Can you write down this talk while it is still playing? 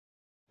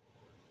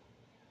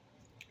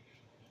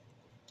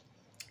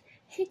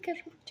Hey guys,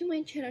 welcome to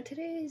my channel.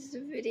 Today's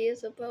video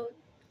is about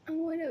I'm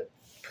going to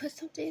put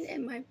something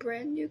in my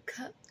brand new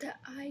cup that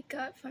I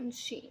got from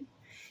Shein.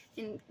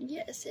 And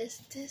yes, it's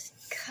this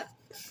cup.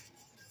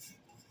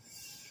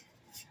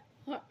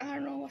 Well, I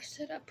don't know what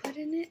should I put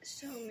in it,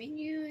 so me and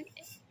you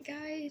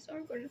guys are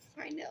going to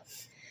find out.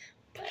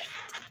 But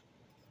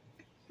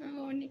I'm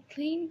going to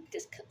clean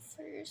this cup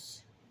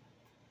first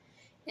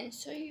and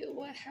show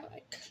you how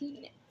I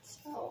clean it.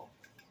 So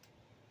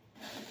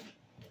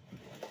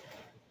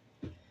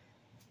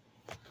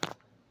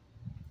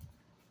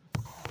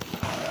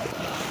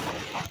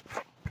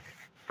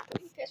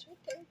put you guys right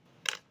there.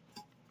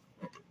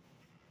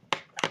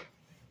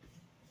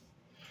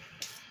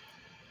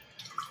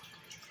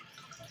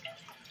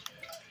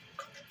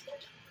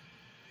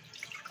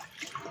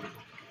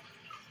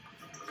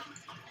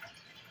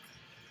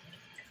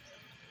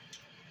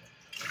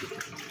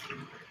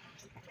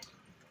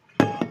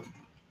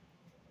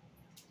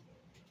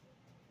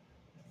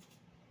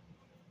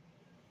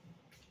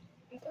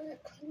 I'm gonna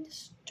clean the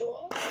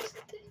straw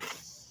with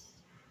this.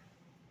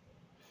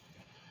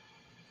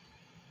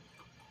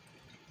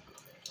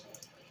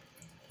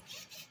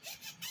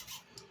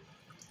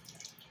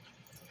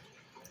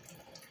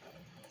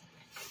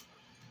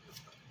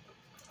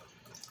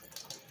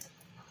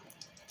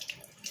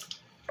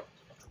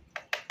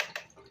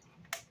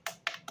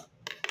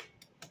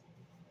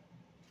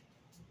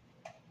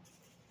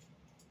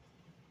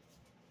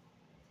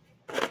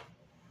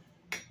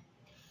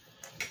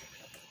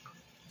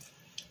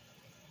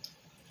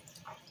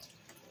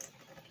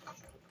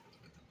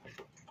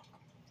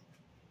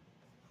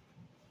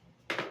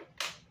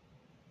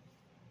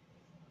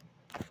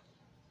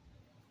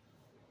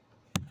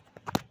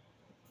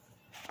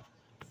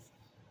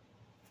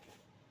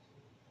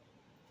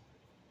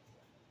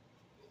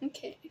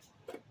 Okay.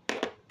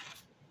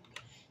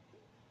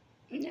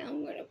 Now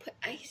I'm gonna put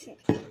ice in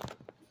the cup.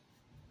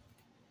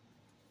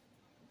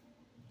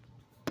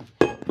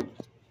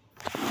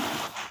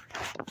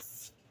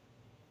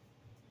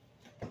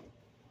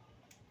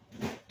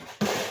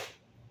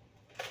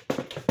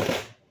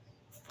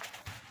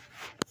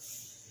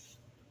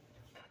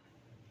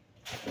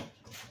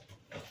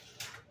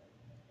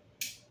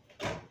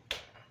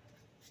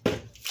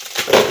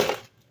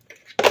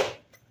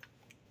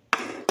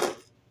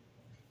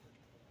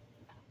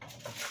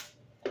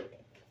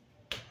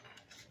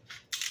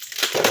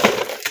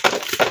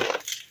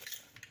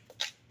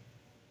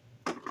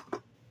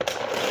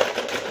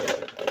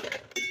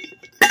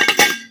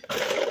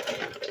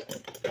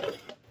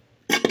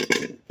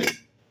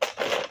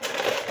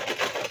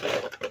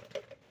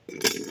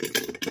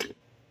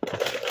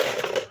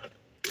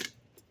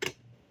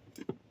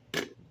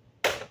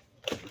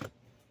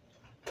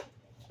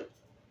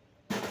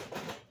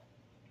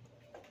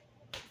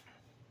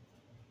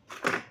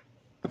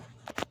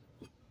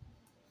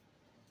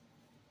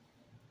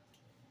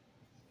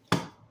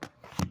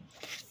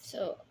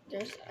 So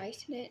there's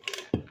ice in it.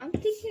 I'm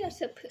thinking I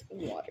should put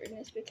water in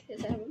this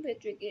because I haven't been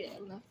drinking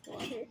enough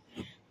water.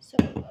 So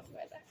I'll be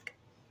right back.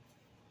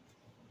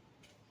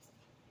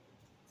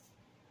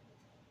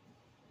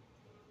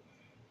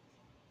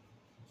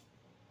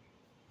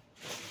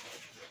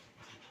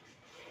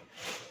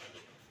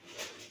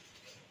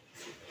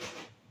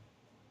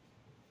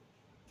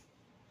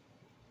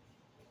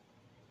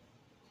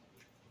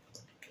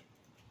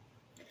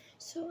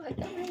 So I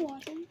got my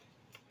water.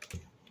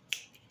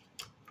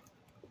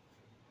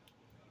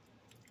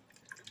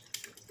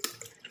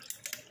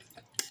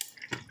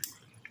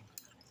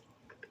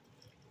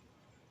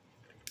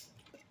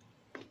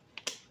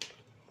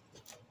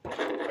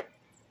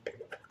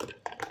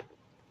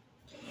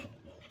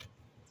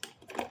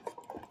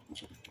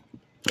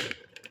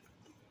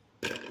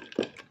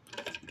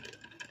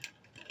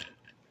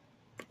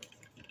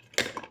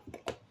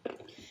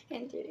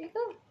 And there you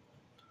go.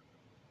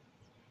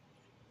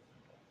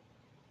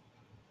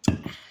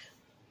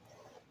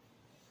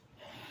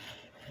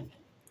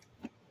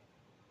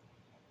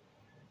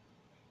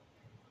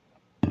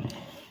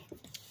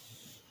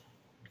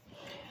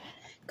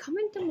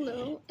 Comment down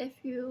below if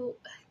you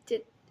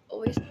did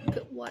always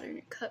put water in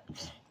your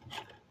cups.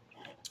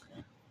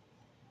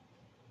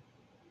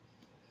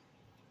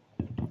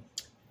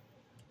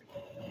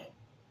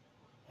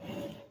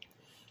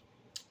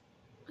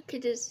 Okay,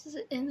 this is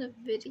the end of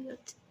the video,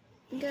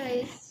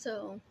 guys.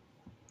 So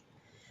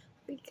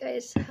you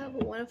guys have a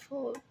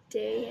wonderful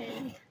day,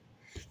 and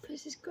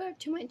please subscribe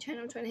to my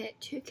channel. I'm trying to hit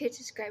 2K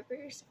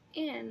subscribers,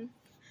 and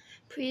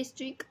please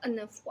drink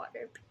enough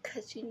water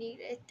because you need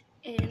it.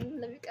 And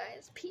love you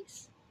guys.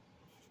 Peace.